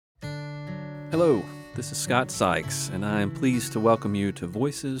Hello, this is Scott Sykes, and I am pleased to welcome you to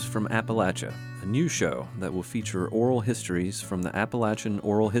Voices from Appalachia, a new show that will feature oral histories from the Appalachian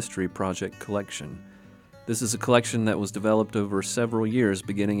Oral History Project collection. This is a collection that was developed over several years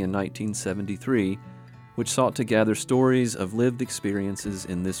beginning in 1973, which sought to gather stories of lived experiences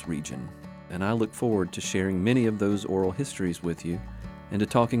in this region. And I look forward to sharing many of those oral histories with you and to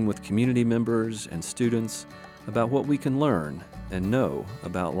talking with community members and students about what we can learn and know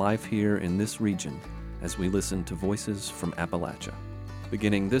about life here in this region as we listen to Voices from Appalachia.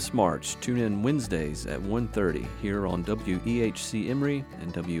 Beginning this March, tune in Wednesdays at 1:30 here on WEHC Emory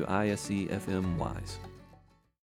and WISC FM Wise.